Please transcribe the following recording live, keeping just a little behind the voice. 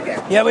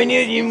Yeah, we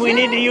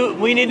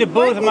need to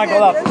boost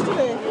Michael up.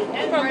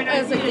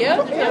 As a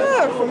gift?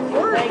 Yeah, from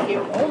work. Thank you.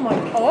 Oh my.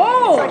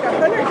 Oh. It's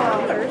like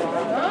 $100.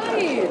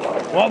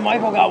 Nice. What?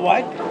 Michael got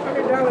what?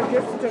 $100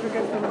 gift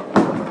certificate from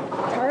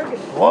Target.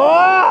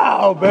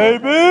 Wow,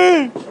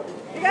 baby!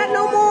 You got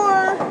no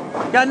more.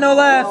 Got no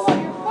less.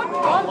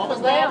 What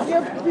was that?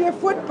 Your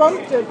foot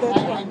bumped it.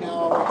 I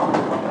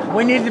know.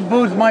 We need to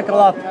boost Michael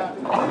up.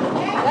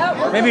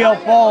 Maybe he'll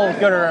fall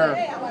gooder.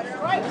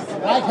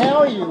 Like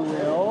hell you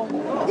will.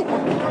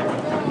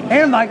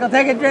 Here, Michael,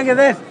 take a drink of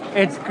this.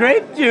 It's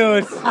grape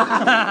juice.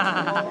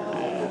 I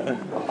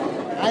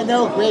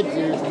know grape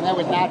juice, and that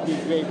would not be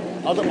grape.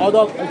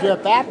 Although if you're a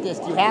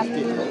Baptist, you have to.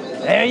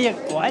 There you.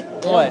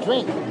 What? They What?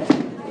 don't drink.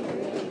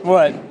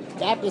 What?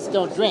 Baptists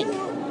don't drink.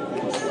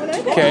 When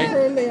I got Okay.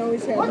 confirmed, they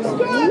always had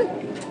wine.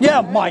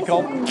 Yeah,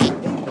 Michael.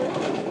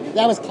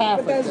 That was But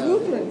Catholic. that's though.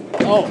 Lutheran.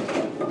 Oh,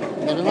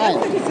 never I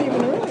mind. think it's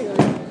even earlier.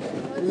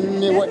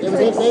 It was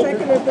eighth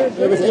grade.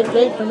 It was eighth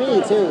grade for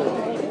me too.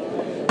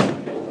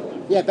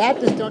 Yeah,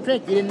 Baptists don't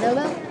drink. You didn't know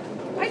that?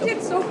 I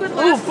did so good Ooh,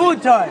 last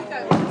food time. week.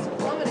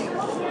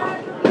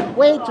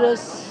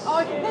 Waitress.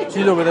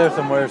 She's over there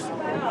somewhere.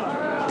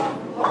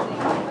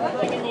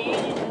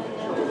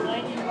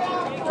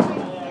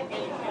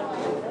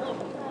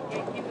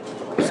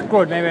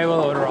 Screwed. Maybe I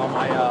will order all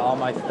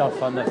my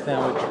stuff on this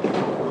sandwich,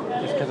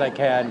 just because I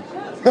can.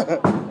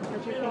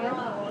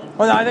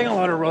 Well, no, I think I'll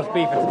order roast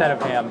beef instead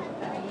of ham.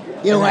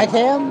 You don't like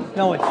ham?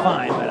 No, it's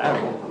fine, but I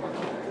don't.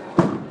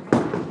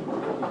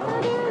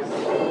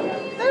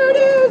 There it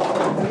is.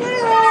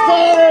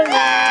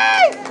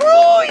 Hey!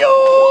 Screw you!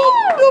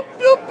 Doop,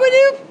 doop,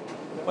 ba-doop.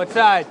 What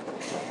side?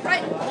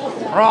 Right.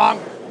 Wrong.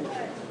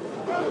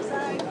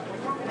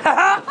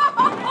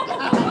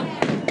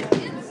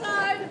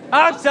 Inside.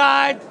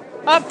 Outside.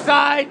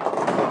 Upside.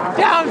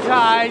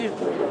 Downside.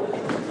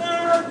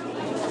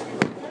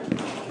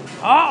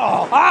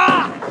 Uh-oh.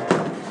 Ah!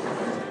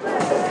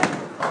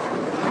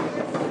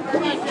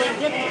 Come on, Quinn,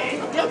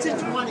 get to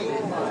 20.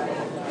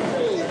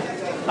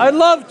 I'd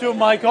love to,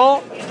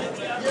 Michael.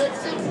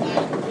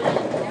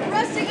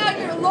 Resting on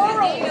your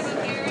laurels.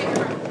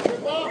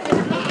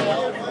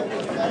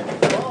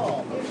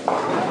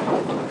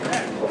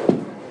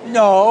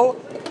 No.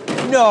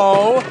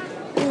 No.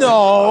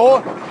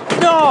 No.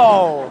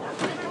 No.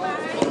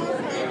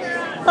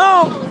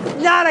 Oh,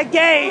 not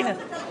again.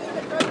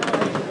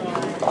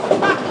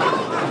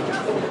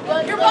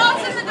 Your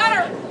ball's in the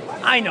gutter.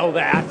 I know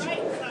that.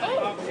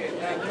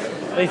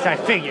 At least I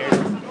figured.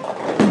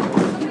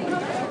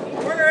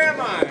 Where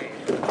am I?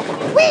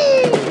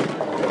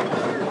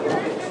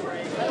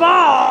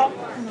 Ball.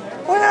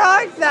 Where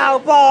art thou,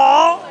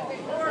 ball?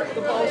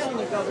 The ball's in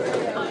the gutter.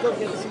 Go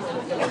get it.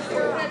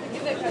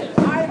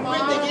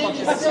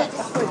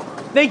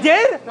 They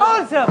did?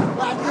 Awesome.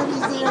 Black Ruby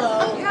 0.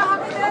 Yeah, how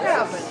did that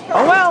happen?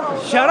 Oh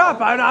well, shut up.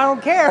 I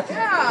don't care.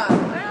 Yeah,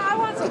 I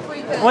want some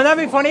free things. Wouldn't that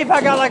be funny if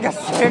I got like a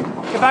 6?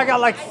 If I got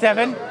like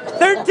 7?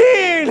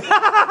 13!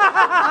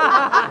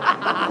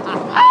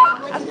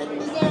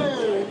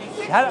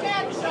 Shut up.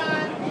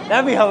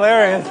 That'd be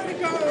hilarious. Go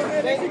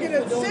ahead and get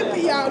a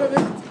zippy out of it.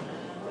 You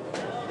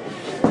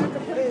have to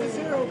put in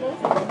 0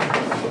 both of them.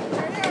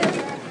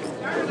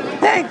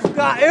 Thanks,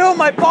 God. Ew,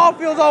 my ball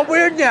feels all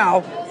weird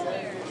now.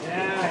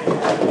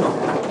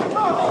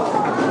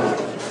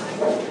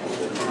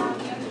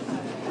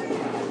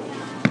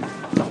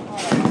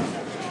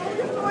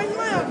 You're going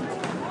left.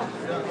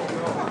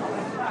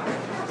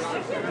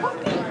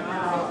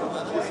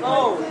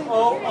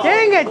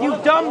 Dang it, you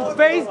dumb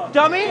face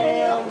dummy.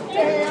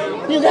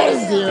 You got a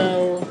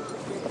 0.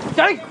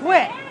 I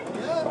quit.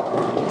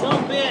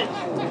 Jump in.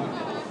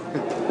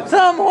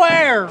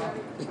 Somewhere.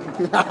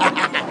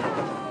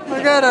 I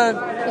got a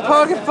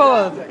pocket full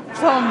of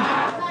some.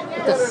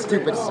 That's a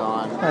stupid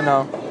song. I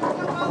know.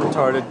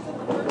 Retarded.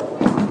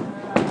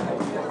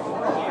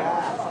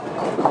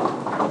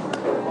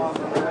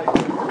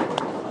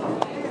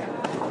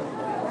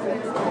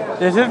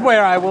 This is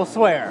where I will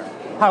swear.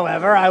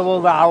 However, I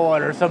will now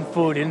order some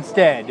food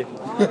instead.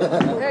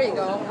 There you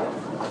go.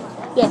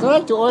 Yes, I'd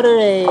like to order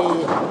a...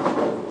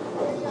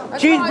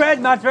 Cheese bread,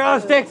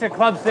 mozzarella sticks, a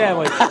club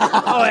sandwich.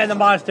 Oh, and the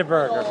monster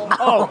burger.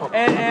 Oh,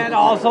 and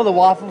also the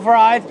waffle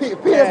fries. Peter,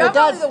 Definitely for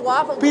God's, the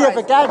waffle Peter, fries.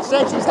 for God's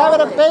sake, she's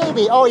having a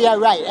baby. Oh, yeah,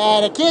 right.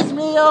 And a kid's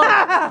meal.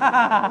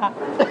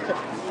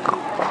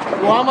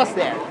 We're almost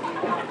there.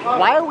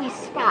 Why are we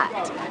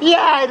spot?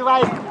 Yeah, I'd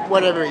like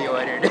whatever you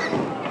ordered.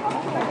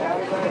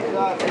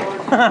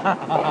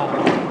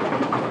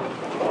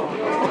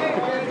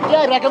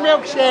 Yeah, like a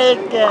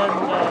milkshake. And,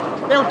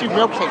 they don't do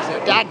milkshakes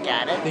there. Dad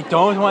got it. They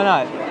don't? Why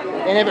not?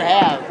 They never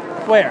have.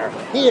 Where?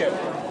 Here.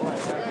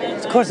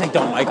 Of course they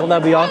don't, Michael.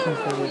 That'd be awesome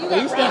for you.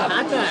 They used to have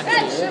hot dogs.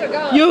 That should have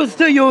gone. Used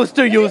to.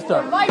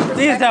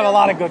 They used to have a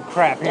lot of good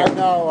crap I here.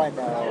 know.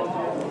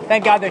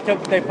 Thank God they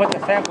put the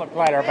sampler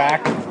platter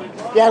back.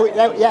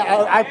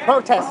 Yeah, I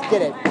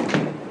protested it.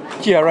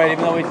 Yeah, right.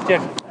 Even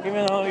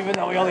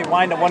though we only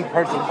wind up one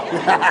person.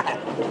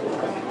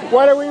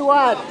 What do we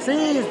want?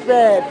 Cheese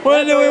bread.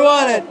 When do we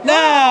want it?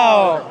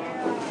 Now.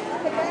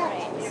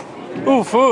 Ooh, food.